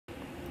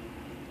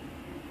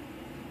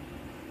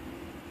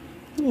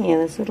Yeah,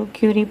 this little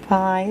cutie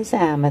pie is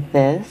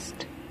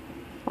Amethyst.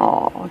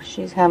 Oh,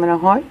 she's having a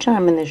hard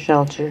time in the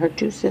shelter. Her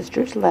two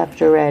sisters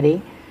left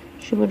already.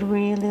 She would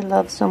really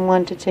love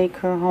someone to take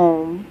her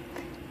home.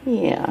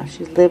 Yeah,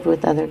 she's lived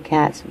with other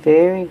cats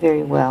very,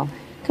 very well.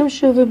 Come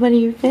show everybody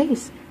your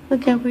face.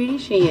 Look how pretty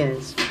she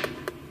is.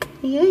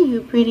 Yeah,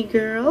 you pretty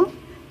girl.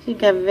 She's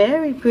got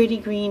very pretty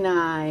green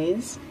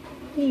eyes.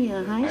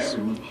 Yeah,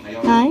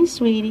 hi,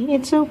 sweetie.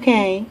 It's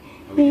okay.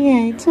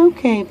 Yeah, it's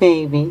okay,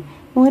 baby.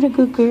 What a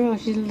good girl.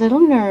 She's a little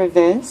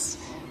nervous.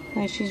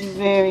 But she's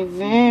very,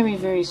 very,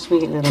 very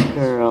sweet little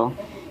girl.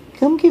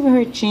 Come give her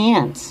a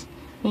chance.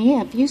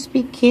 Yeah, if you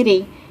speak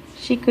kitty,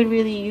 she could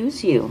really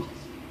use you.